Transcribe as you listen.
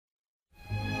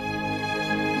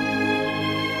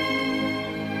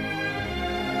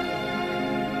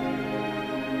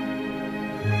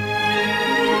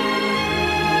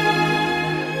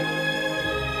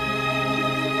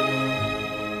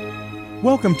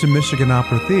Welcome to Michigan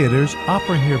Opera Theater's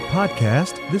OperaHERE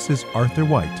podcast. This is Arthur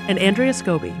White. And Andrea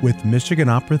Scobie. With Michigan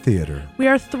Opera Theater. We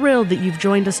are thrilled that you've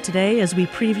joined us today as we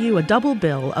preview a double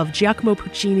bill of Giacomo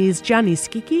Puccini's Gianni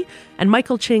Schicchi and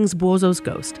Michael Ching's Buoso's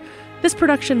Ghost. This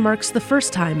production marks the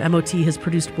first time MOT has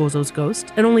produced Buoso's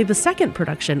Ghost, and only the second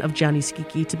production of Gianni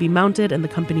Schicchi to be mounted in the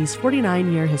company's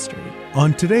 49-year history.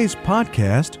 On today's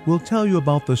podcast, we'll tell you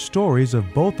about the stories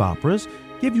of both operas,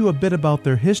 give you a bit about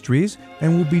their histories,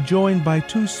 and we'll be joined by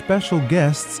two special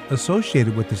guests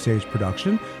associated with the stage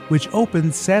production, which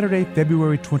opens Saturday,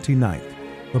 February 29th.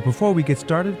 But before we get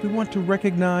started, we want to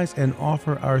recognize and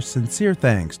offer our sincere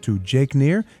thanks to Jake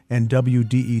Neer and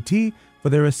WDET for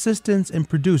their assistance in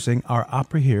producing our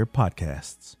OperaHERE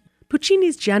podcasts.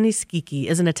 Puccini's Gianni Schicchi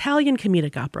is an Italian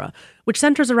comedic opera, which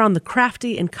centers around the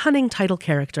crafty and cunning title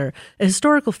character, a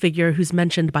historical figure who's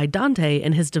mentioned by Dante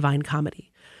in his Divine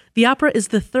Comedy. The opera is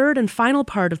the third and final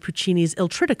part of Puccini's Il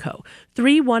Trittico,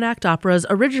 three one-act operas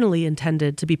originally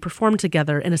intended to be performed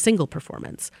together in a single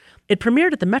performance. It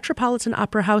premiered at the Metropolitan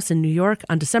Opera House in New York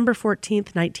on December 14,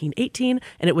 1918,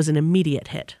 and it was an immediate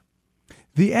hit.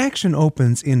 The action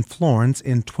opens in Florence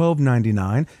in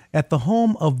 1299 at the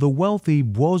home of the wealthy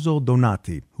Buoso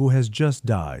Donati, who has just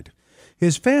died.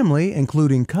 His family,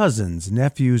 including cousins,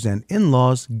 nephews, and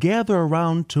in-laws, gather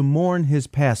around to mourn his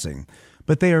passing,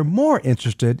 but they are more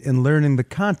interested in learning the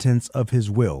contents of his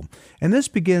will, and this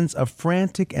begins a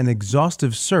frantic and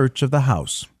exhaustive search of the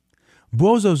house.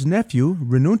 Buoso's nephew,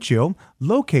 Rinuccio,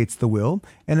 locates the will,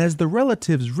 and as the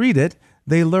relatives read it,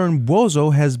 they learn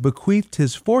Buoso has bequeathed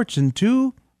his fortune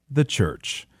to the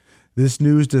church. This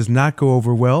news does not go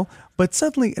over well, but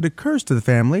suddenly it occurs to the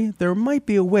family there might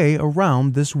be a way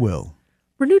around this will.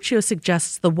 Rinuccio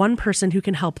suggests the one person who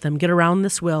can help them get around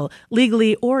this will,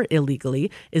 legally or illegally,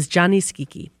 is Gianni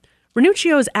Schicchi.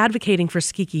 Rinuccio is advocating for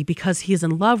Schicchi because he is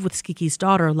in love with Schicchi's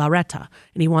daughter, Lauretta,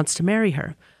 and he wants to marry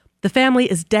her. The family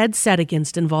is dead set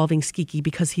against involving Schicchi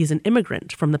because he is an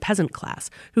immigrant from the peasant class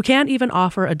who can't even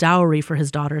offer a dowry for his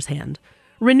daughter's hand.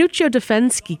 Rinuccio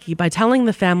defends Schicchi by telling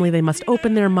the family they must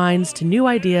open their minds to new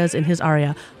ideas in his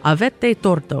aria, Avete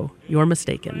torto, you're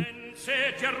mistaken.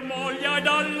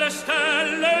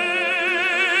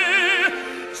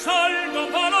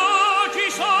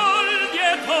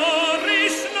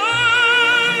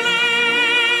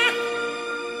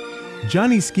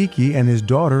 Gianni Schicchi and his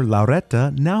daughter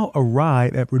Lauretta now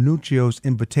arrive at Rinuccio's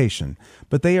invitation,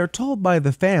 but they are told by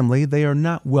the family they are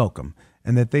not welcome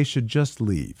and that they should just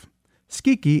leave.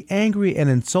 Schicchi, angry and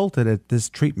insulted at this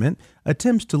treatment,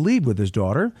 attempts to leave with his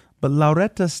daughter, but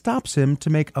Lauretta stops him to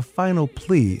make a final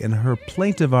plea in her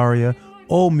plaintive aria,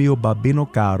 O mio babbino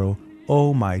caro,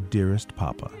 O my dearest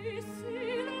papa.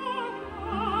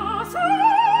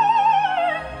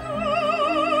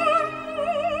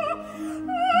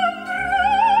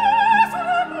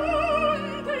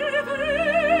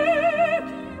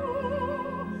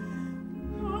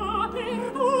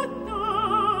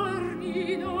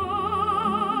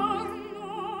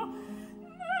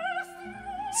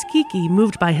 Schicchi,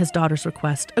 moved by his daughter's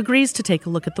request, agrees to take a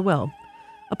look at the will.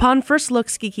 Upon first look,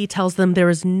 Schicchi tells them there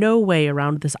is no way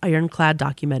around this ironclad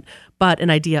document, but an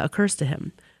idea occurs to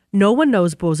him. No one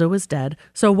knows Buoso is dead,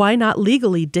 so why not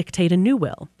legally dictate a new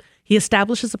will? He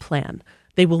establishes a plan.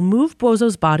 They will move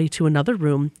Buoso's body to another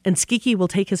room, and Schicchi will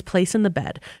take his place in the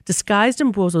bed, disguised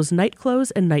in Buoso's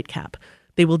nightclothes and nightcap.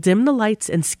 They will dim the lights,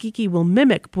 and Schicchi will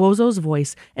mimic Buoso's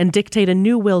voice and dictate a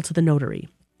new will to the notary.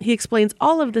 He explains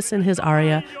all of this in his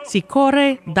aria, Si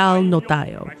corre dal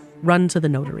notaio, run to the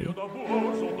notary.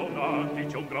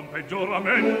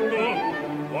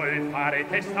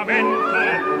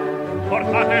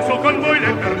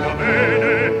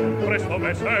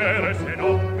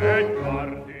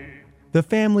 The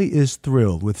family is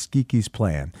thrilled with Schicchi's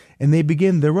plan, and they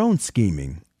begin their own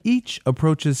scheming. Each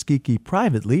approaches Schicchi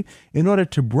privately in order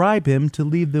to bribe him to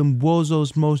leave them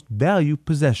Buoso's most valued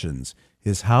possessions,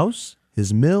 his house,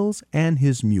 his mills, and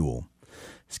his mule.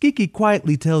 Schicchi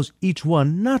quietly tells each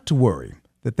one not to worry,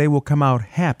 that they will come out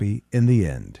happy in the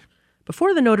end.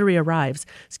 Before the notary arrives,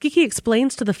 Schicchi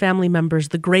explains to the family members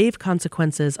the grave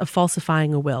consequences of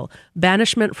falsifying a will,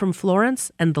 banishment from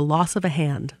Florence, and the loss of a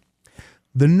hand.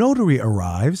 The notary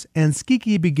arrives, and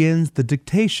Schicchi begins the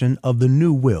dictation of the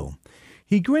new will.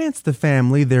 He grants the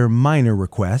family their minor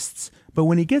requests, but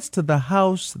when he gets to the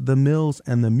house, the mills,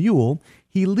 and the mule,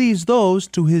 he leaves those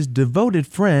to his devoted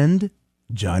friend,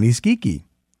 Gianni Schicchi.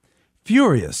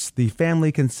 Furious, the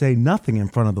family can say nothing in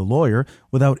front of the lawyer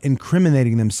without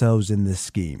incriminating themselves in this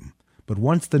scheme. But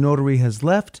once the notary has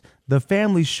left, the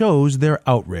family shows their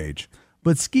outrage.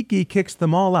 But Schicchi kicks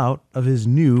them all out of his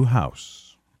new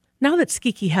house. Now that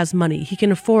Schicchi has money, he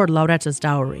can afford Lauretta's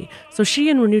dowry, so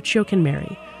she and Ranuccio can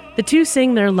marry. The two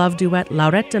sing their love duet,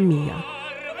 Lauretta Mia.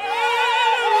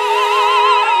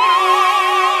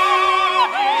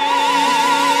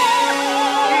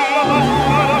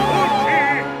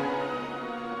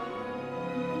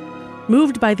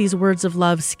 Moved by these words of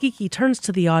love, Schicchi turns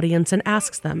to the audience and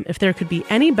asks them if there could be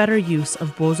any better use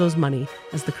of Buoso's money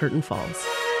as the curtain falls.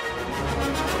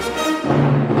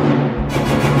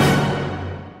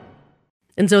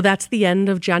 And so that's the end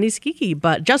of Gianni Schicchi,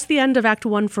 but just the end of Act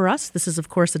 1 for us. This is, of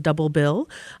course, a double bill,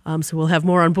 so we'll have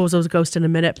more on Buoso's Ghost in a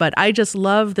minute, but I just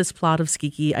love this plot of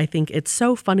Schicchi. I think it's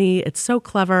so funny, it's so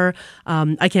clever.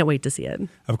 I can't wait to see it.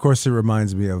 Of course, it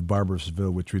reminds me of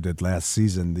Barbersville, which we did last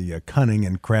season, the cunning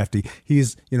and crafty.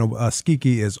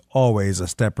 Schicchi is always a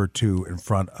step or two in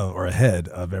front of, or ahead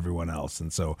of everyone else,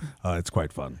 and so it's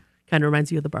quite fun. Kind of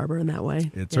reminds you of the barber in that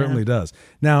way. It certainly does.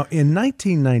 Now, in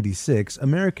 1996,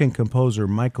 American composer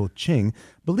Michael Ching,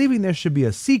 believing there should be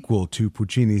a sequel to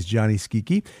Puccini's Gianni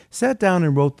Schicchi, sat down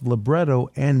and wrote the libretto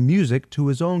and music to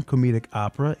his own comedic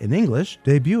opera in English,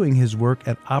 debuting his work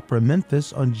at Opera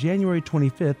Memphis on January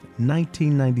 25th,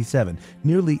 1997,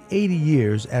 nearly 80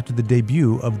 years after the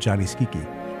debut of Gianni Schicchi.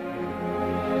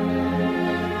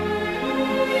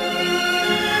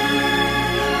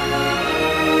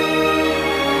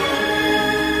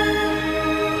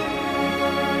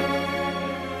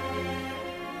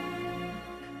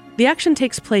 The action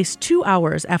takes place 2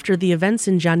 hours after the events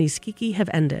in Gianni Schicchi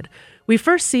have ended. We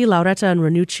first see Lauretta and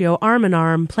Ranuccio arm in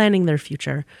arm, planning their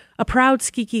future. A proud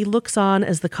Schicchi looks on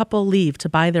as the couple leave to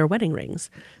buy their wedding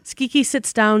rings. Schicchi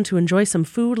sits down to enjoy some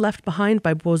food left behind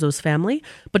by Buoso's family,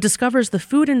 but discovers the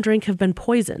food and drink have been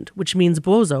poisoned, which means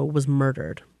Buoso was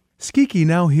murdered. Schicchi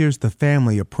now hears the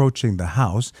family approaching the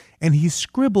house, and he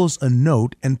scribbles a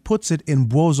note and puts it in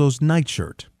Buoso's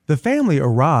nightshirt. The family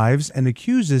arrives and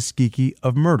accuses Schicchi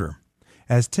of murder.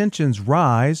 As tensions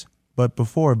rise, but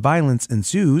before violence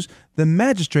ensues, the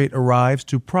magistrate arrives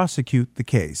to prosecute the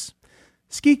case.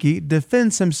 Schicchi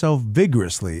defends himself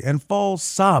vigorously and falls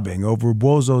sobbing over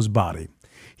Buoso's body.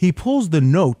 He pulls the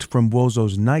note from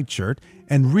Buoso's nightshirt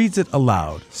and reads it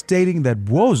aloud, stating that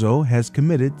Buoso has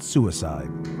committed suicide.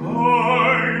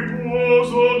 I,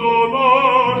 Buoso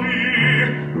Donati,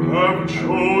 have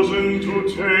chosen to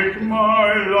take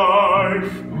my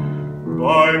life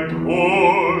by poison.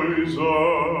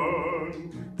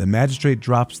 The magistrate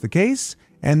drops the case,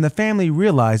 and the family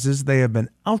realizes they have been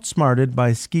outsmarted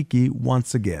by Schicchi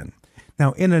once again.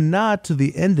 Now, in a nod to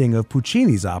the ending of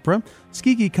Puccini's opera,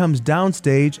 Schicchi comes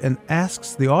downstage and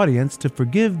asks the audience to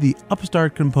forgive the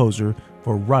upstart composer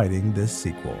for writing this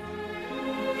sequel.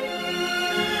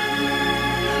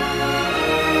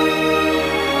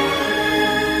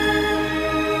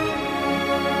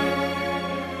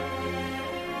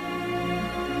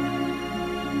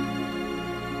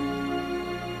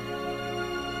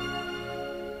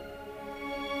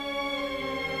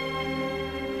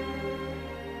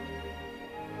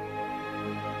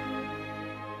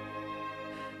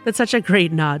 That's such a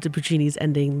great nod to Puccini's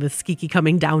ending, the Schicchi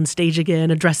coming downstage again,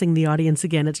 addressing the audience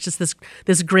again. It's just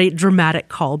this great dramatic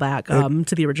callback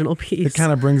to the original piece. It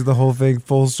kind of brings the whole thing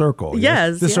full circle.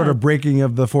 Yes. This sort of breaking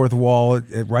of the fourth wall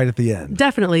right at the end.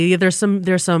 Definitely. There's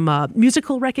some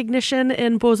musical recognition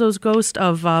in Buoso's Ghost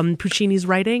of Puccini's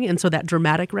writing, and so that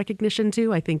dramatic recognition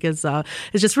too, I think, is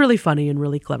just really funny and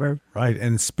really clever. Right.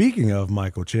 And speaking of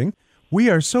Michael Ching, we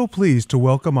are so pleased to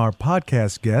welcome our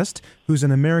podcast guest, who's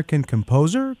an American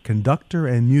composer, conductor,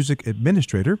 and music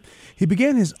administrator. He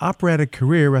began his operatic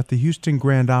career at the Houston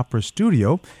Grand Opera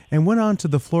Studio and went on to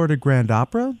the Florida Grand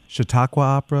Opera, Chautauqua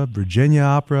Opera, Virginia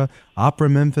Opera, Opera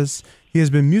Memphis. He has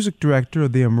been music director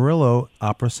of the Amarillo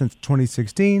Opera since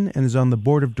 2016 and is on the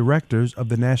board of directors of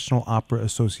the National Opera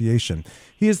Association.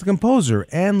 He is the composer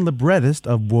and librettist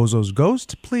of Buoso's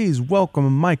Ghost. Please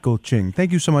welcome Michael Ching.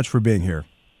 Thank you so much for being here.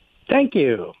 Thank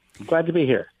you. I'm glad to be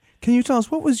here. Can you tell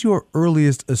us, what was your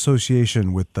earliest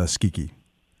association with Schicchi?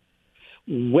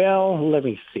 Well, let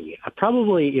me see.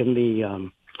 Probably in the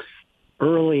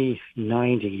early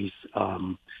 90s,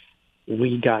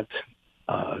 we got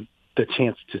the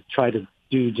chance to try to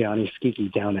do Gianni Schicchi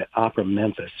down at Opera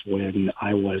Memphis when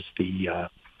I was the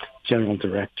general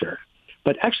director.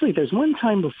 But actually, there's one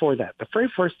time before that. The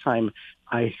very first time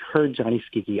I heard Gianni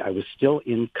Schicchi, I was still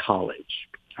in college.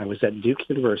 I was at Duke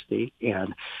University,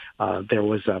 and there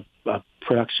was a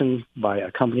production by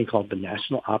a company called the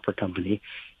National Opera Company,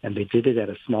 and they did it at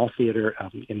a small theater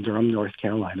in Durham, North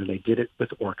Carolina. They did it with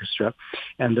orchestra.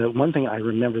 And the one thing I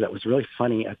remember that was really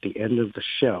funny at the end of the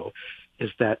show is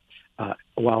that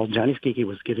while Gianni Schicchi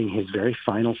was giving his very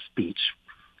final speech,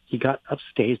 he got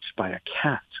upstaged by a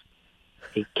cat.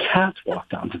 a cat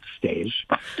walked onto the stage.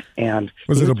 And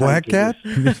was it a black cat?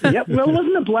 Yep. Well, it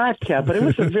wasn't a black cat, but it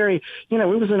was a very, it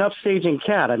was an upstaging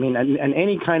cat. I mean, and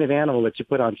any kind of animal that you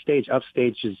put on stage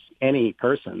upstages any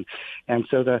person. And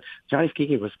so Gianni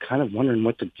Schicchi was kind of wondering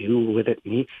what to do with it.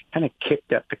 And he kind of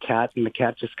kicked at the cat, and the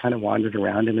cat just kind of wandered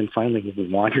around and then finally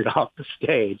wandered off the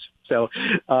stage. So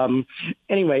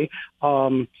anyway,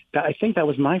 I think that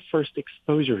was my first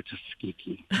exposure to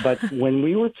Schicchi. But when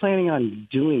we were planning on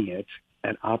doing it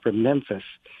at Opera Memphis,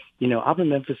 Opera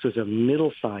Memphis was a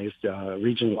middle-sized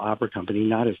regional opera company,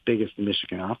 not as big as the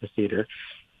Michigan Opera Theater.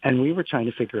 And we were trying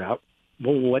to figure out,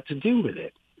 well, what to do with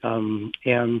it.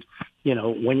 And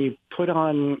when you put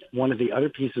on one of the other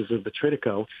pieces of the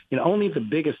Tritico, only the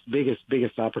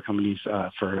biggest opera companies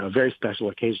for very special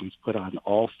occasions put on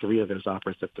all three of those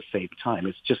operas at the same time.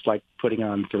 It's just like putting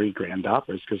on three grand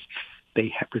operas because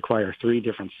they require three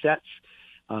different sets,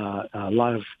 a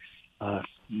lot of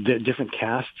different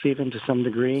casts even to some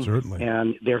degree. Certainly.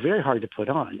 And they're very hard to put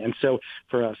on. And so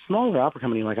for a smaller opera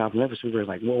company like Opera Memphis, we were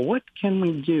like, well, what can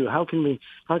we do? How can we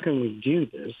do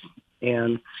this?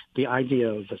 And the idea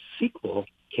of a sequel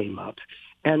came up.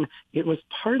 And it was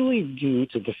partly due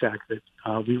to the fact that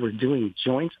we were doing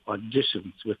joint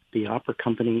auditions with the opera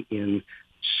company in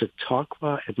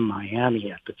Chautauqua and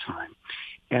Miami at the time.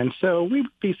 And so we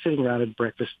would be sitting around at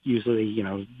breakfast, usually,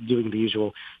 doing the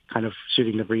usual kind of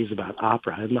shooting the breeze about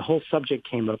opera. And the whole subject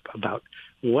came up about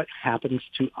what happens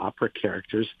to opera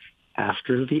characters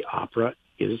after the opera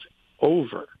is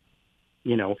over.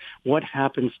 What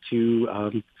happens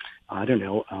to,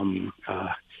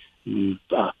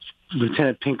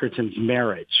 Lieutenant Pinkerton's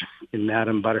marriage in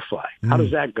Madame Butterfly. How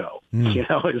does that go? Is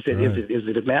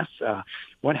it a mess?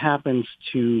 What happens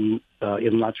to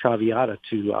in La Traviata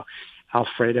to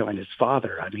Alfredo and his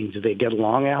father? I mean, do they get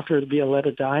along after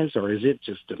Violetta dies, or is it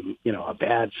just a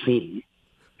bad scene?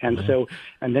 And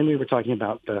and then we were talking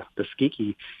about the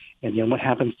Schicchi, and what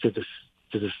happens to the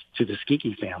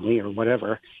Schicchi family or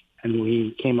whatever. And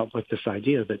we came up with this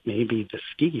idea that maybe the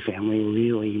Schicchi family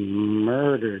really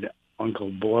murdered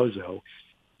Uncle Buoso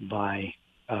by,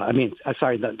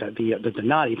 the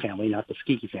Donati family, not the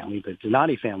Schicchi family, the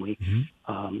Donati family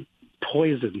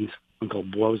poisoned Uncle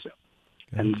Buoso.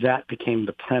 And that became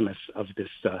the premise of this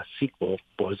sequel,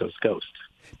 Buoso's Ghost.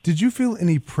 Did you feel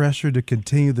any pressure to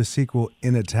continue the sequel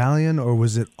in Italian, or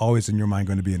was it always in your mind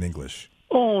going to be in English?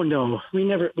 Oh no, we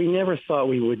never thought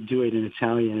we would do it in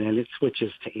Italian, and it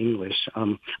switches to English.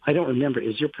 I don't remember.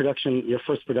 Is your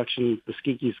first production, the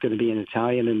Schicchi is going to be in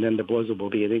Italian, and then the Buoso will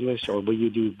be in English, or will you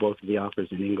do both of the operas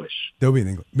in English? They'll be in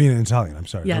English. In Italian. I'm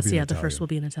sorry. Yes, the first will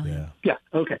be in Italian. Yeah.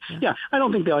 Okay. Yeah. I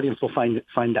don't think the audience will find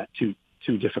that too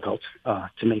difficult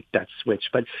to make that switch.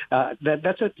 But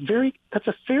that's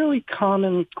a fairly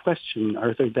common question,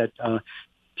 Arthur, that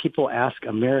people ask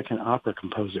American opera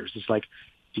composers. It's like,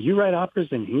 do you write operas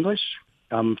in English?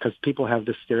 Because people have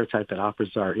this stereotype that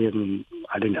operas are in,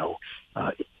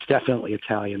 definitely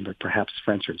Italian, but perhaps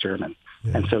French or German.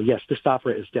 Yeah. And so, yes, this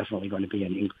opera is definitely going to be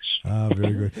in English.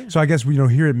 Very good. So I guess,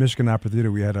 here at Michigan Opera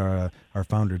Theater, we had our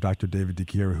founder, Dr. David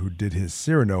DiChiara, who did his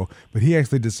Cyrano, but he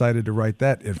actually decided to write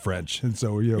that in French. And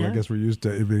so, I guess we're used to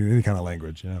it being any kind of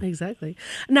language. Yeah. Exactly.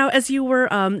 Now, as you were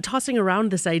tossing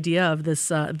around this idea of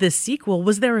this sequel,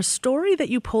 was there a story that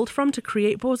you pulled from to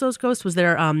create Buoso's Ghost? Was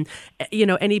there,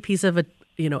 any piece of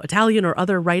Italian or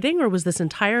other writing, or was this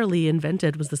entirely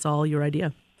invented? Was this all your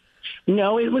idea?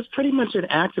 No, it was pretty much an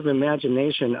act of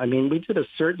imagination. I mean, we did a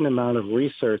certain amount of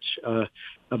research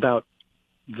about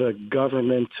the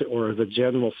government or the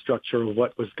general structure of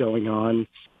what was going on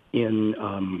in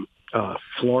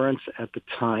Florence at the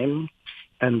time,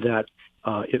 and that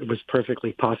it was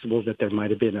perfectly possible that there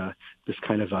might have been this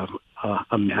kind of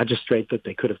a magistrate that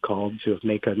they could have called to have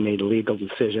made a legal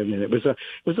decision. And it was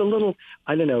a little,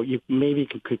 you maybe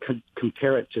could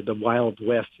compare it to the Wild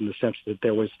West in the sense that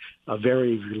there was a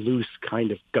very loose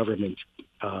kind of government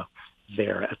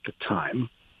there at the time.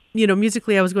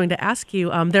 Musically, I was going to ask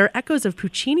you, there are echoes of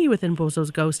Puccini within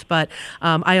Buoso's Ghost, but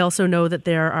I also know that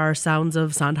there are sounds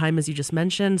of Sondheim, as you just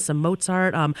mentioned, some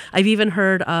Mozart. I've even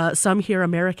heard some here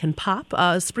American pop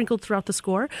sprinkled throughout the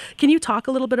score. Can you talk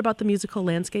a little bit about the musical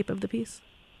landscape of the piece?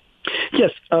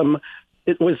 Yes.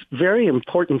 It was very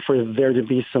important for there to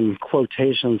be some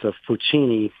quotations of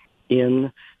Puccini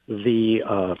in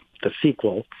the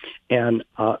sequel, and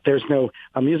a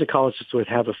musicologist would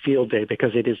have a field day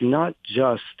because it is not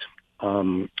just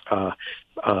Gianni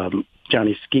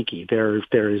Schicchi.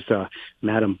 There is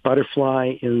Madame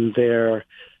Butterfly in there.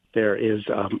 There is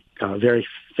a very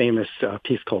famous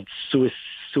piece called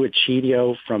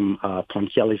Suicidio from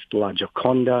Ponchielli's La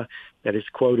Gioconda that is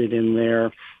quoted in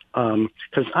there.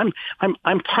 because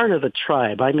I'm part of the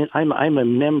tribe. I'm a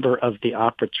member of the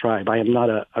opera tribe. I am not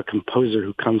a composer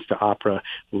who comes to opera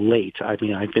late. I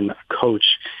mean, I've been a coach,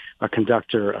 a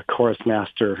conductor, a chorus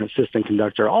master, assistant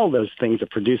conductor, all those things, a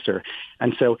producer.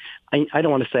 And so I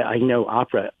don't want to say I know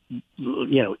opera,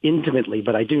 intimately,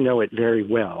 but I do know it very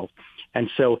well. And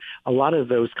so a lot of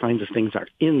those kinds of things are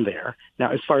in there.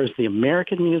 Now, as far as the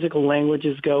American musical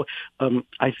languages go,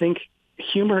 I think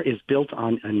humor is built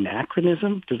on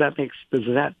anachronism. Does that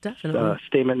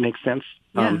statement make sense?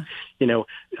 Yeah.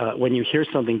 When you hear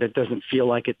something that doesn't feel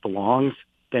like it belongs,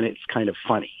 then it's kind of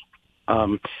funny.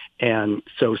 And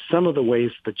so some of the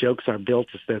ways the jokes are built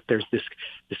is that there's this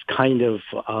kind of,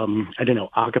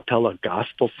 a cappella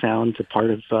gospel sound to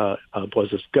part of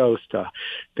Buoso's Ghost.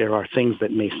 There are things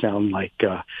that may sound like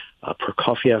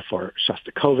Prokofiev or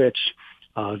Shostakovich.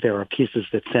 There are pieces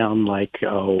that sound like,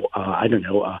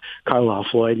 Carlisle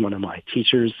Floyd, one of my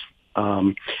teachers.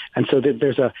 And so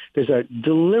there's a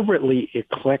deliberately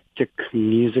eclectic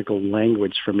musical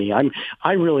language for me.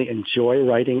 I really enjoy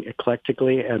writing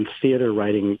eclectically, and theater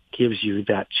writing gives you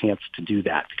that chance to do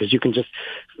that because you can just,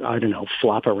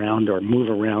 flop around or move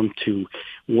around to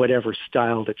whatever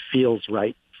style that feels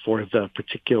right for the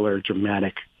particular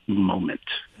dramatic moment.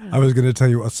 I was going to tell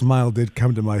you, a smile did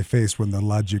come to my face when the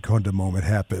La Gioconda moment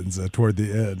happens toward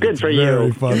the end. Good for you.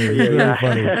 Very funny. Very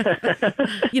funny.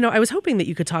 I was hoping that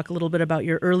you could talk a little bit about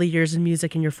your early years in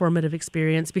music and your formative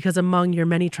experience, because among your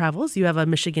many travels, you have a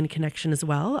Michigan connection as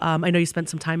well. I know you spent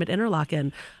some time at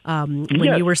Interlochen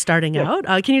when you were starting out.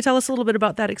 Can you tell us a little bit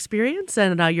about that experience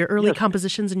and your early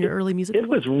compositions and your early music? It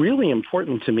was really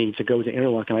important to me to go to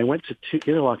Interlochen. I went to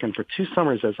Interlochen for 2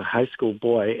 summers as a high school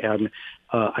boy, and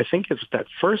I think it's that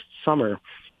first summer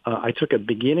I took a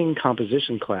beginning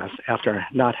composition class after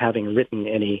not having written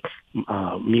any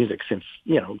music since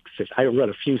I wrote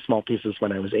a few small pieces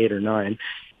when I was 8 or 9.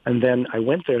 And then I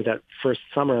went there that first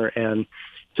summer and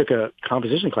took a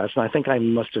composition class, and I think I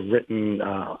must have written,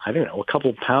 a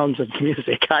couple pounds of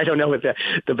music. I don't know what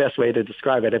the best way to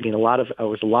describe it. I mean, it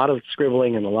was a lot of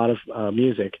scribbling and a lot of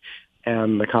music.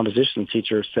 And the composition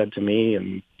teacher said to me,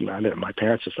 and my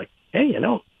parents just like, hey,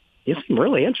 you seem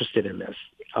really interested in this.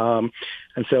 And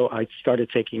so I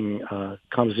started taking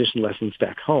composition lessons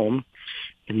back home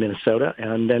in Minnesota,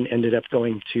 and then ended up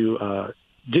going to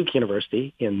Duke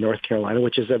University in North Carolina,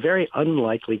 which is a very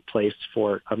unlikely place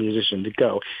for a musician to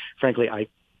go. Frankly, I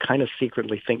kind of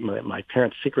secretly think that my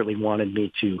parents secretly wanted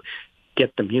me to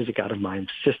get the music out of my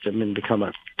system and become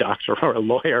a doctor or a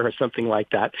lawyer or something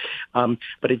like that.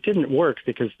 But it didn't work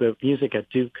because the music at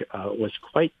Duke was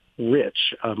quite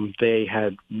rich. They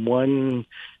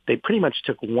pretty much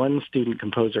took one student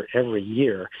composer every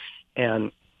year,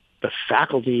 and the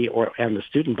faculty and the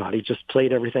student body just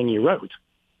played everything you wrote.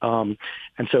 And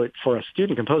so for a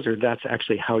student composer, that's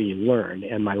actually how you learn.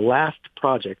 And my last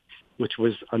project, which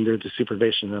was under the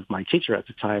supervision of my teacher at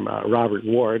the time, Robert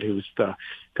Ward, who's the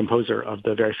composer of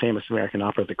the very famous American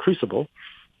opera, The Crucible,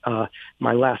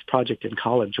 my last project in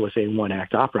college was a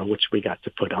 1-act opera, which we got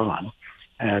to put on.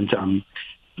 And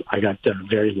I got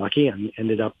very lucky and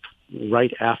ended up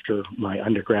right after my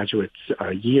undergraduate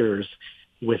years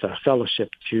with a fellowship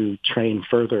to train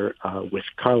further with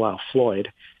Carlisle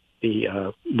Floyd,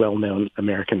 the well-known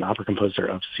American opera composer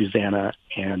of Susanna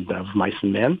and of Mice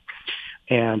and Men.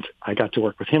 And I got to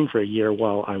work with him for a year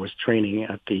while I was training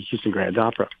at the Houston Grand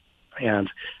Opera. And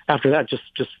after that, just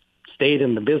stayed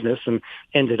in the business and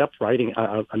ended up running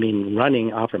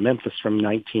Opera Memphis from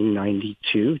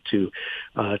 1992 to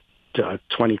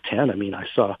 2010. I mean, I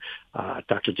saw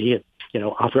Dr. D at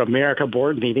Opera America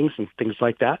board meetings and things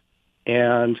like that.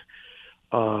 And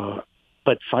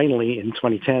but finally, in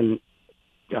 2010,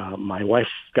 my wife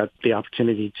got the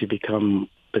opportunity to become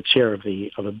the chair of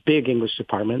a big English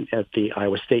department at the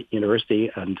Iowa State University,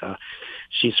 and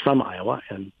she's from Iowa.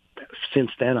 And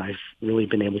since then, I've really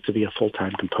been able to be a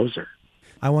full-time composer.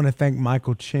 I want to thank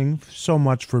Michael Ching so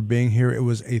much for being here. It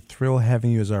was a thrill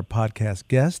having you as our podcast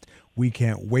guest. We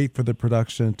can't wait for the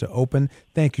production to open.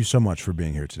 Thank you so much for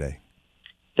being here today.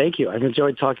 Thank you. I've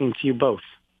enjoyed talking to you both.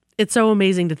 It's so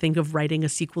amazing to think of writing a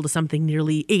sequel to something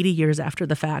nearly 80 years after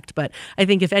the fact. But I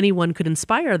think if anyone could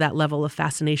inspire that level of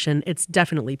fascination, it's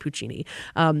definitely Puccini.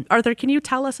 Arthur, can you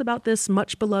tell us about this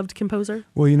much-beloved composer?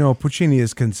 Well, Puccini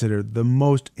is considered the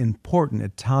most important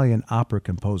Italian opera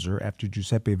composer after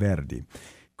Giuseppe Verdi.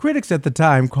 Critics at the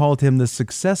time called him the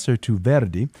successor to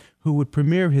Verdi, who would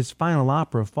premiere his final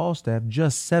opera, Falstaff,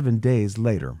 just 7 days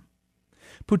later.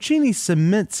 Puccini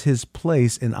cements his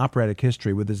place in operatic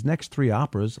history with his next three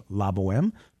operas, La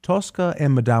Bohème, Tosca,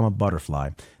 and Madama Butterfly.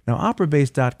 Now,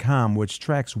 OperaBase.com, which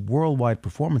tracks worldwide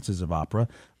performances of opera,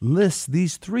 lists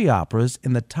these three operas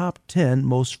in the top 10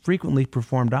 most frequently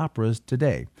performed operas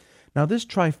today. Now, this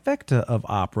trifecta of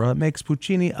opera makes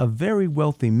Puccini a very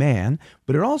wealthy man,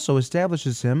 but it also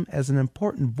establishes him as an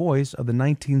important voice of the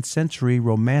 19th century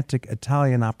Romantic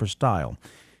Italian opera style.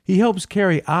 He helps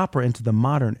carry opera into the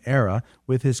modern era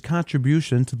with his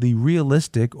contribution to the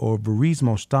realistic or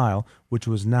verismo style, which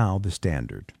was now the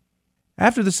standard.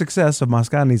 After the success of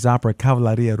Mascagni's opera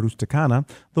Cavalleria Rusticana,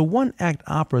 the one-act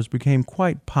operas became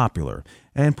quite popular,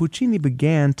 and Puccini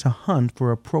began to hunt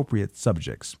for appropriate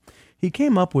subjects. He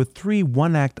came up with three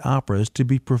one-act operas to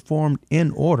be performed in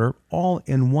order, all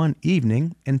in one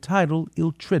evening, entitled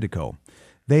Il Tridico.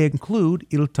 They include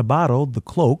Il Tabaro, the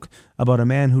Cloak, about a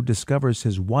man who discovers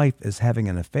his wife is having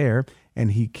an affair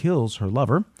and he kills her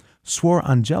lover. Suor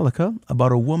Angelica,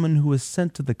 about a woman who is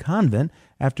sent to the convent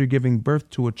after giving birth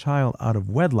to a child out of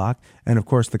wedlock. And of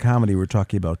course, the comedy we're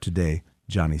talking about today,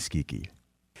 Gianni Schicchi.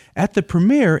 At the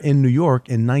premiere in New York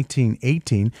in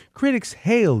 1918, critics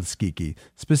hailed Schicchi,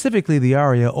 specifically the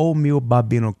aria O mio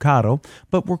babbino caro,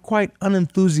 but were quite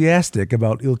unenthusiastic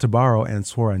about Il Tabaro and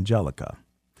Suor Angelica.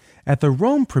 At the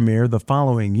Rome premiere the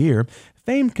following year,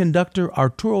 famed conductor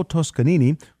Arturo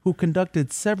Toscanini, who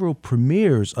conducted several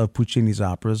premieres of Puccini's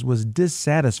operas, was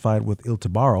dissatisfied with Il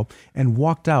Tabaro and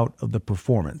walked out of the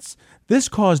performance. This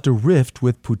caused a rift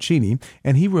with Puccini,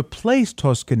 and he replaced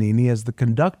Toscanini as the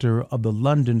conductor of the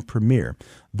London premiere,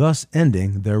 thus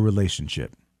ending their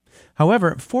relationship.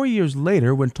 However, 4 years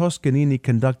later, when Toscanini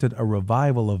conducted a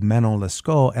revival of Manon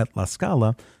Lescaut at La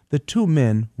Scala, the two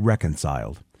men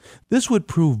reconciled. This would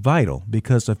prove vital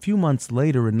because a few months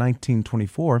later in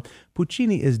 1924,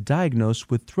 Puccini is diagnosed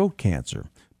with throat cancer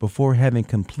before having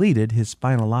completed his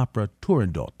final opera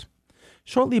Turandot.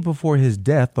 Shortly before his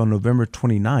death on November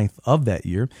 29th of that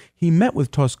year, he met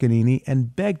with Toscanini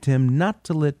and begged him not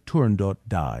to let Turandot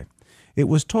die. It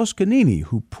was Toscanini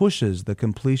who pushes the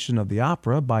completion of the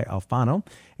opera by Alfano,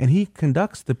 and he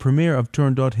conducts the premiere of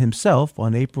Turandot himself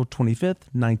on April 25th,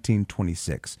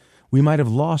 1926. We might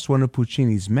have lost one of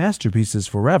Puccini's masterpieces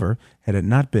forever had it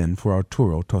not been for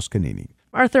Arturo Toscanini.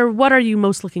 Arthur, what are you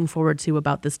most looking forward to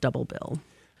about this double bill?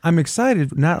 I'm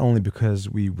excited not only because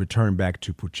we return back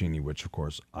to Puccini, which of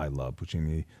course I love.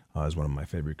 Puccini is one of my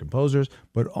favorite composers,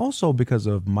 but also because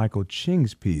of Michael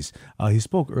Ching's piece. He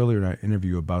spoke earlier in our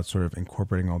interview about sort of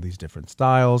incorporating all these different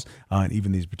styles and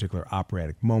even these particular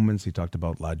operatic moments. He talked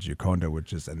about La Gioconda,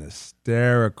 which is an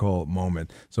hysterical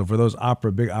moment. So for those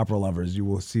big opera lovers, you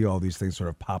will see all these things sort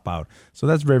of pop out. So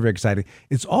that's very, very exciting.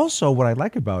 It's also, what I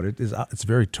like about it is it's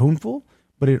very tuneful,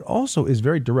 but it also is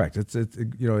very direct.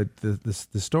 The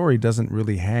story doesn't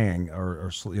really hang or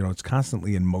it's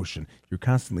constantly in motion. You're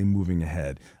constantly moving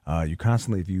ahead. You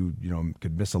constantly, if you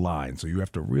could miss a line, so you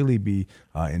have to really be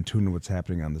in tune to what's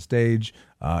happening on the stage.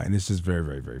 And this is very,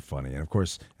 very, very funny. And of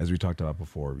course, as we talked about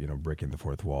before, breaking the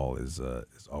fourth wall is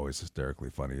always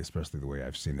hysterically funny, especially the way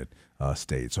I've seen it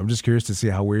staged. So I'm just curious to see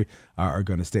how we are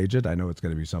going to stage it. I know it's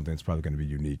going to be something that's probably going to be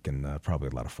unique and probably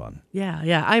a lot of fun.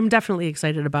 Yeah. I'm definitely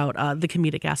excited about the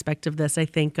comedic aspect of this. I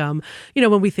think,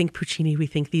 when we think Puccini, we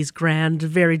think these grand,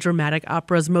 very dramatic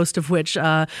operas, most of which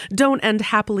don't end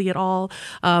happily at all.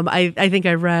 I think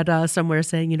I read somewhere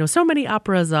saying, so many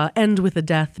operas end with a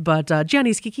death, but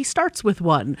Gianni Schicchi starts with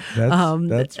one.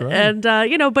 That's right.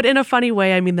 And, but in a funny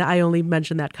way. I mean, I only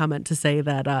mentioned that comment to say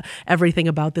that everything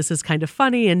about this is kind of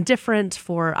funny and different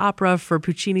for opera, for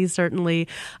Puccini certainly.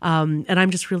 And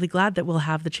I'm just really glad that we'll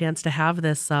have the chance to have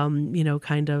this,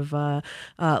 kind of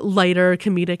lighter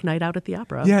comedic night out at the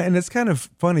opera. Yeah, and it's kind of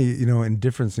funny, in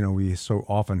difference, we so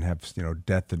often have,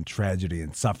 death and tragedy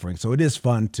and suffering. So it is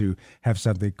fun to have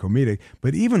something comedic.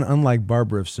 But even unlike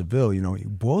Barbara of Seville,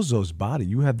 Buoso's body,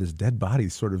 you have this dead body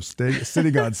sort of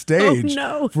sitting on stage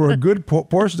for a good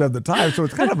portion of the time. So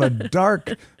it's kind of a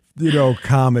dark,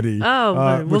 comedy.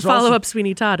 We'll follow up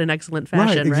Sweeney Todd in excellent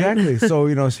fashion, right? Exactly. So,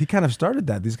 he kind of started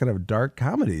these kind of dark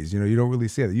comedies. You don't really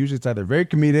see it. Usually it's either very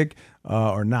comedic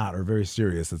or not, or very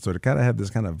serious. And so to kind of have this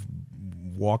kind of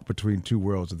walk between two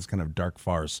worlds of this kind of dark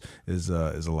farce is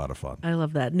a lot of fun. I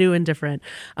love that. New and different.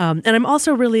 And I'm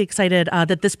also really excited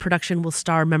that this production will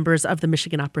star members of the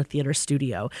Michigan Opera Theater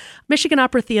Studio. Michigan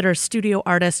Opera Theater studio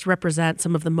artists represent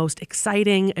some of the most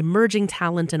exciting, emerging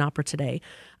talent in opera today.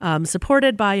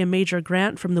 Supported by a major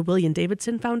grant from the William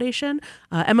Davidson Foundation,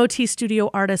 MOT studio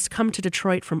artists come to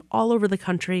Detroit from all over the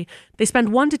country. They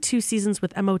spend 1 to 2 seasons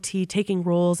with MOT, taking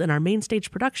roles in our main stage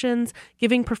productions,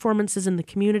 giving performances in the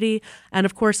community, and of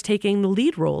of course, taking the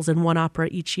lead roles in one opera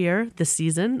each year, this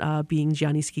season being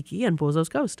Gianni Schicchi and Buoso's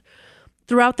Ghost.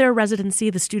 Throughout their residency,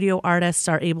 the studio artists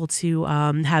are able to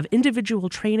have individual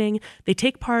training. They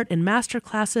take part in master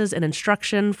classes and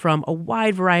instruction from a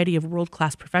wide variety of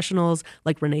world-class professionals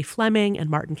like Renee Fleming and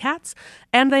Martin Katz.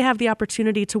 And they have the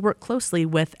opportunity to work closely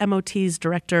with MOT's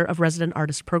Director of Resident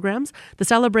Artist Programs, the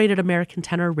celebrated American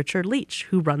tenor Richard Leech,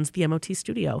 who runs the MOT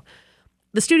studio.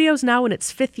 The studio is now in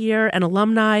its 5th year, and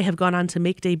alumni have gone on to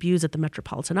make debuts at the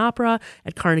Metropolitan Opera,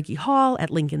 at Carnegie Hall, at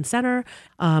Lincoln Center.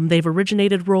 They've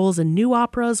originated roles in new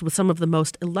operas with some of the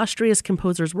most illustrious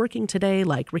composers working today,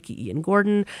 like Ricky Ian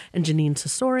Gordon and Janine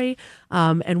Tesori.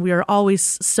 And we are always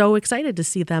so excited to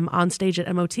see them on stage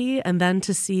at MOT and then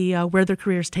to see where their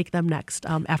careers take them next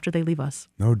after they leave us.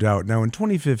 No doubt. Now, in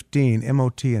 2015,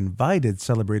 MOT invited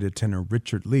celebrated tenor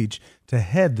Richard Leech to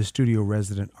head the studio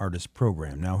resident artist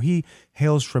program. Now, he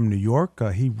hails from New York.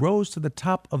 He rose to the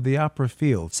top of the opera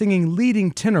field, singing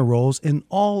leading tenor roles in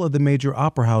all of the major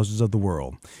opera houses of the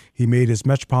world. He made his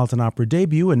Metropolitan Opera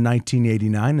debut in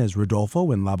 1989 as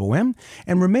Rodolfo in La Bohème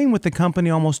and remained with the company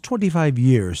almost 25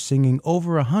 years, singing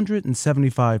over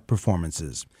 175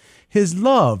 performances. His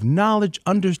love, knowledge,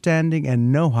 understanding,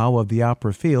 and know-how of the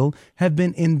opera field have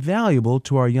been invaluable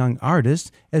to our young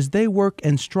artists as they work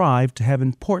and strive to have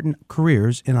important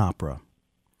careers in opera.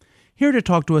 Here to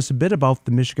talk to us a bit about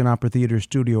the Michigan Opera Theater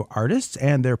studio artists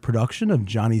and their production of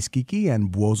Gianni Schicchi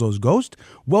and Buoso's Ghost,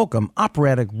 welcome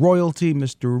operatic royalty,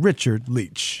 Mr. Richard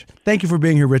Leech. Thank you for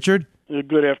being here, Richard.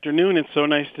 Good afternoon. It's so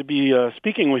nice to be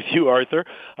speaking with you, Arthur.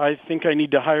 I think I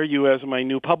need to hire you as my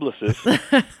new publicist.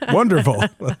 Wonderful.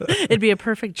 It'd be a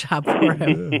perfect job for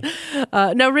him.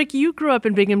 Now, Rick, you grew up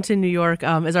in Binghamton, New York.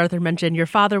 As Arthur mentioned, your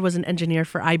father was an engineer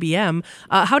for IBM.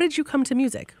 How did you come to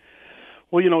music?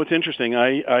 Well, it's interesting.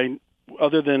 I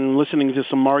other than listening to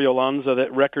some Mario Lanza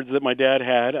records that my dad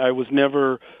had, I was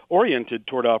never oriented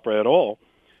toward opera at all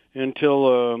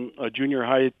until a junior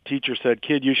high teacher said,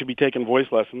 "Kid, you should be taking voice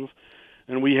lessons."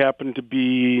 And we happened to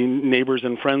be neighbors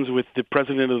and friends with the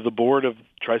president of the board of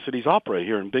Tri-Cities Opera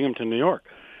here in Binghamton, New York.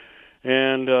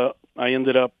 And I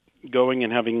ended up going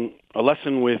and having a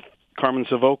lesson with Carmen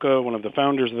Savoca, one of the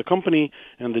founders of the company,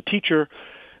 and the teacher,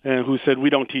 who said, "We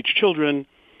don't teach children."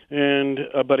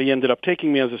 But he ended up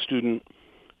taking me as a student,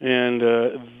 and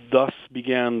thus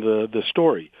began the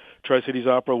story. Tri-Cities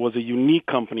Opera was a unique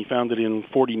company founded in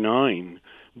 1949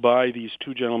 by these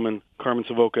two gentlemen, Carmen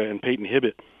Savoca and Peyton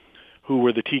Hibbett, who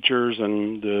were the teachers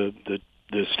and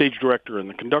the stage director and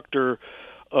the conductor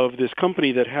of this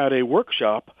company that had a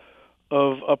workshop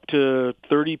of up to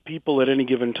 30 people at any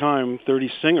given time,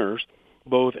 30 singers,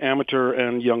 both amateur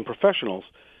and young professionals.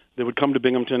 They would come to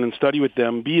Binghamton and study with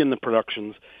them, be in the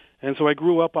productions. And so I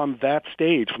grew up on that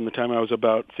stage from the time I was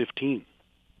about 15.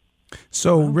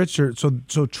 So, Richard,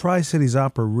 so Tri-Cities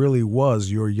Opera really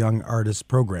was your young artist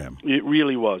program. It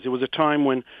really was. It was a time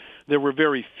when there were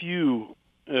very few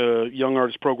young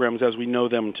artist programs as we know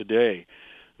them today.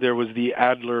 There was the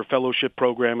Adler Fellowship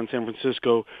Program in San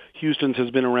Francisco. Houston's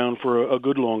has been around for a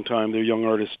good long time, their young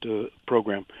artist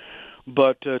program.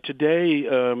 But today,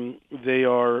 they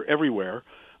are everywhere.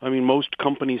 I mean, most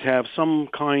companies have some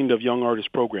kind of young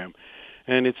artist program,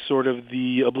 and it's sort of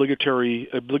the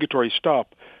obligatory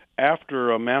stop after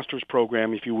a master's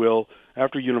program, if you will,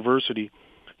 after university,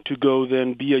 to go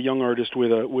then be a young artist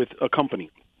with a company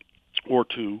or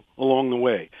two along the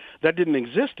way. That didn't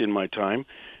exist in my time,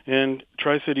 and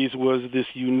Tri-Cities was this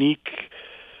unique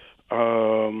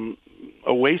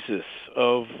oasis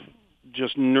of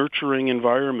just nurturing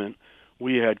environment.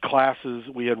 We had classes,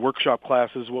 we had workshop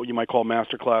classes, what you might call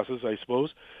master classes, I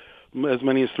suppose. As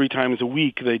many as 3 times a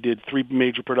week. They did 3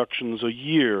 major productions a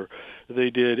year.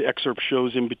 They did excerpt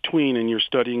shows in between, and you're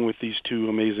studying with these two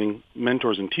amazing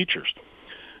mentors and teachers.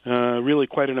 Really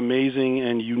quite an amazing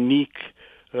and unique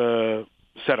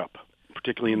setup,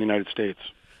 particularly in the United States.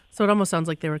 So it almost sounds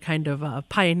like they were kind of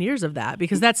pioneers of that,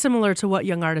 because that's similar to what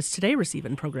young artists today receive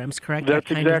in programs, correct? That's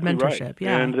that kind exactly of mentorship. Right.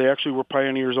 Yeah. And they actually were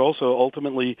pioneers also.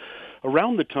 Ultimately,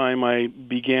 around the time I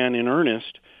began in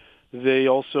earnest, they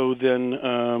also then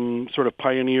sort of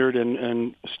pioneered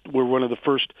and were one of the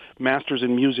first masters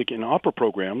in music in opera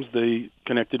programs. They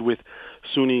connected with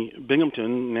SUNY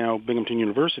Binghamton, now Binghamton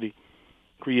University,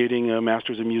 creating a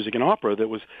master's in music and opera that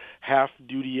was half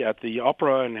duty at the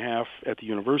opera and half at the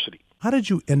university. How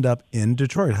did you end up in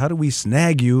Detroit? How do we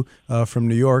snag you from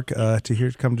New York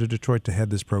to come to Detroit to head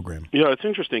this program? Yeah, it's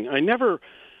interesting. I never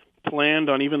planned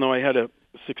on, even though I had a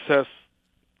success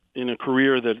in a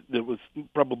career that was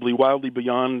probably wildly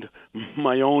beyond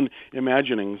my own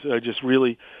imaginings. I just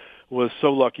really was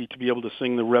so lucky to be able to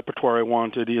sing the repertoire I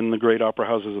wanted in the great opera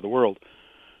houses of the world.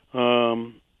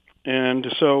 And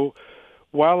so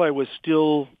while I was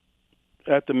still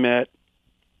at the Met,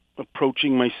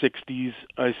 approaching my 60s,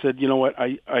 I said, you know what,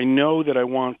 I know that I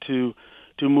want to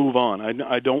move on.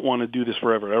 I don't want to do this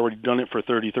forever. I've already done it for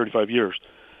 30, 35 years,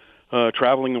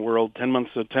 traveling the world, 10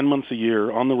 months a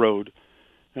year on the road,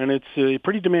 and it's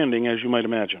pretty demanding, as you might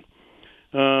imagine.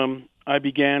 I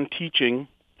began teaching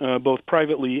both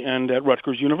privately and at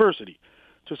Rutgers University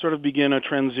to sort of begin a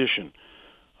transition.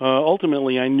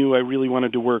 Ultimately, I knew I really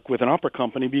wanted to work with an opera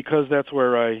company because that's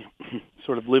where I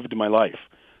sort of lived my life.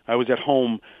 I was at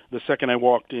home the second I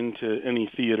walked into any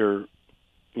theater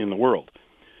in the world.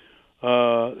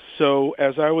 So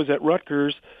as I was at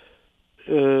Rutgers,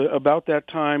 about that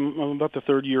time, about the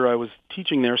third year I was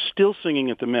teaching there, still singing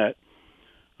at the Met,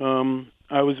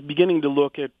 I was beginning to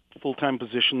look at full-time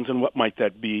positions and what might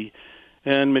that be.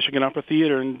 And Michigan Opera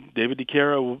Theater and David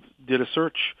DiChiara did a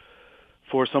search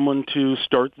for someone to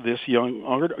start this young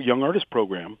artist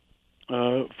program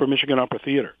for Michigan Opera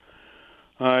Theater.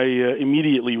 I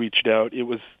immediately reached out. It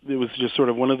was just sort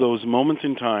of one of those moments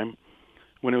in time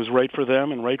when it was right for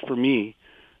them and right for me,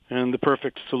 and the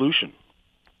perfect solution.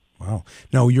 Wow.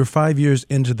 Now, you're 5 years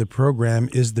into the program.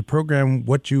 Is the program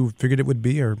what you figured it would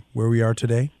be, or where we are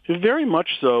today? Very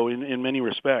much so in many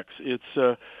respects.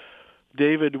 It's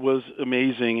David was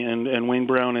amazing, and Wayne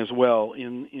Brown as well,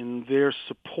 in their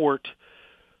support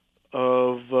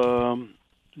of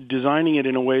designing it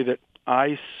in a way that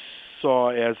I saw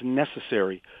as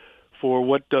necessary for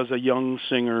what does a young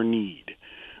singer need.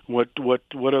 What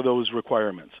are those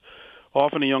requirements?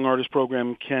 Often a young artist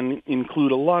program can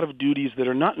include a lot of duties that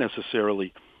are not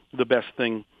necessarily the best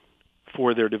thing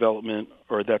for their development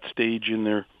or that stage in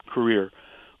their career,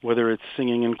 whether it's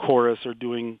singing in chorus or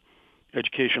doing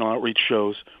educational outreach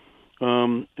shows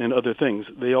and other things.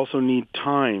 They also need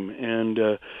time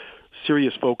and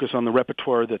serious focus on the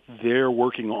repertoire that they're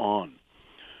working on,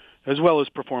 as well as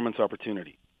performance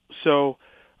opportunity. So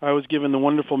I was given the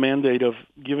wonderful mandate of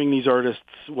giving these artists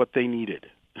what they needed.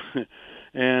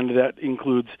 And that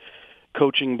includes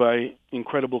coaching by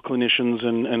incredible clinicians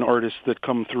and artists that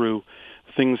come through,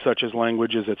 things such as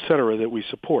languages, et cetera, that we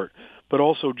support, but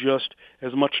also just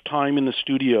as much time in the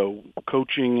studio,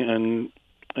 coaching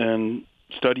and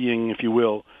studying, if you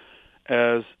will,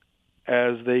 as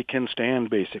they can stand,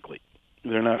 basically.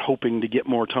 They're not hoping to get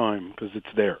more time because it's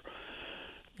there.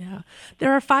 Yeah.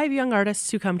 There are 5 young artists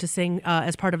who come to sing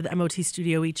as part of the MOT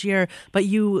studio each year, but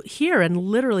you hear and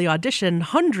literally audition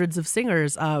hundreds of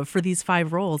singers for these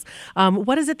 5 roles.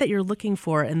 What is it that you're looking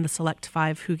for in the select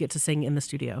 5 who get to sing in the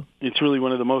studio? It's really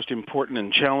one of the most important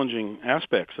and challenging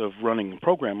aspects of running a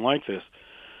program like this.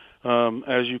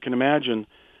 As you can imagine,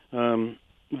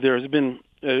 there's been,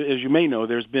 as you may know,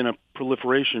 there's been a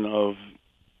proliferation of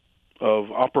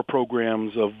opera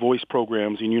programs, of voice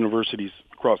programs in universities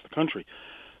across the country.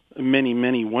 Many,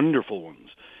 many wonderful ones.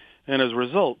 And as a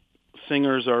result,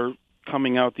 singers are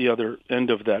coming out the other end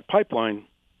of that pipeline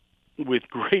with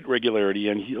great regularity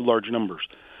and large numbers,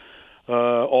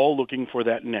 all looking for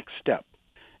that next step.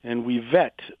 And we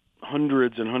vet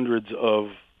hundreds and hundreds of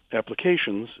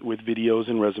applications with videos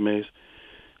and resumes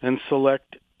and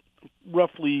select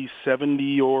roughly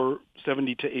 70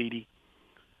 to 80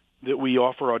 that we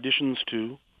offer auditions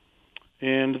to.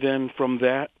 And then from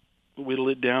that, whittle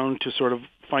it down to sort of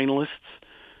finalists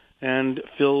and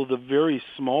fill the very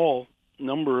small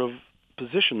number of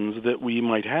positions that we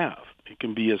might have. It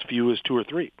can be as few as 2 or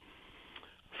 3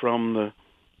 from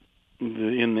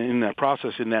in that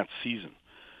process in that season.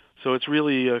 So it's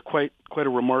really quite a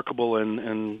remarkable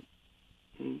and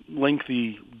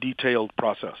lengthy, detailed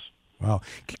process. Wow.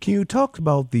 Can you talk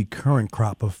about the current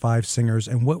crop of 5 singers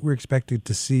and what we're expected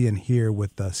to see and hear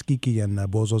with Schicchi and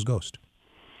Buoso's Ghost?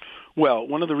 Well,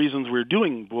 one of the reasons we're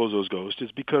doing Buoso's Ghost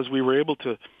is because we were able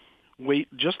to wait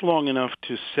just long enough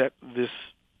to set this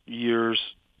year's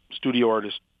studio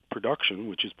artist production,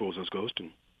 which is Buoso's Ghost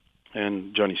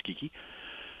and Gianni Schicchi,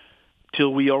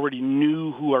 till we already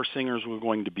knew who our singers were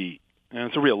going to be. And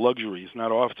it's a real luxury.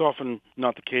 It's often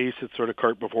not the case. It's sort of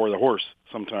cart before the horse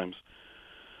sometimes.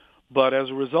 But as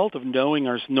a result of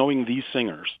knowing these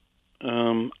singers,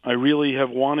 I really have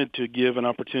wanted to give an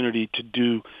opportunity to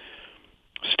do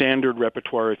standard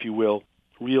repertoire, if you will,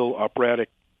 real operatic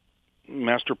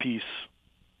masterpiece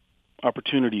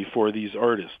opportunity for these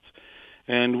artists.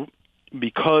 And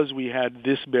because we had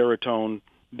this baritone,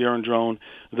 Darren Drone,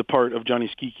 the part of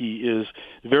Gianni Schicchi is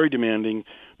very demanding,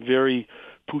 very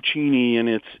Puccini in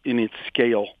its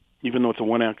scale, even though it's a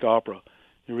one-act opera.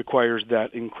 It requires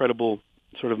that incredible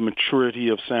sort of maturity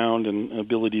of sound and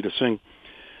ability to sing.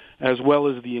 as well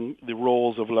as the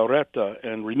roles of Lauretta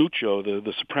and Rinuccio,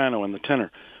 the soprano and the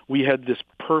tenor. We had this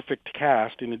perfect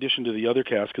cast, in addition to the other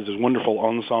cast, because there's a wonderful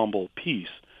ensemble piece.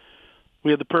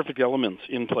 We had the perfect elements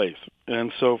in place.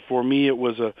 And so for me, it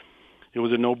was a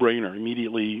no-brainer.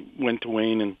 Immediately went to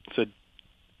Wayne and said,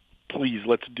 please,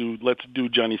 let's do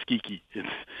Gianni Schicchi.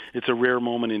 It's a rare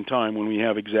moment in time when we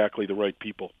have exactly the right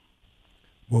people.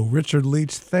 Well, Richard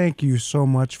Leech, thank you so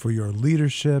much for your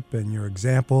leadership and your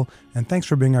example, and thanks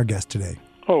for being our guest today.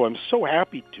 Oh, I'm so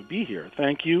happy to be here.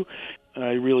 Thank you.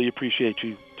 I really appreciate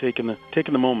you taking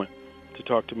the moment to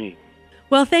talk to me.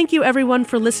 Well, thank you everyone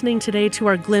for listening today to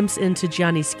our glimpse into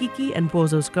Gianni Schicchi and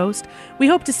Buoso's Ghost. We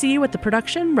hope to see you at the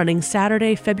production running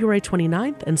Saturday, February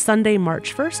 29th and Sunday,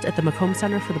 March 1st at the Macomb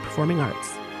Center for the Performing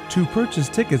Arts. To purchase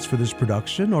tickets for this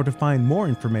production or to find more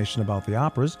information about the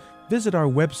operas, visit our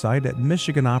website at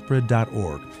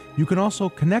michiganopera.org. You can also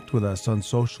connect with us on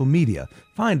social media.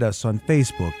 Find us on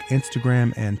Facebook,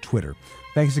 Instagram, and Twitter.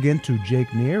 Thanks again to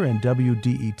Jake Neer and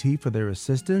WDET for their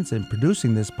assistance in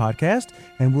producing this podcast,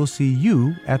 and we'll see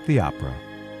you at the opera.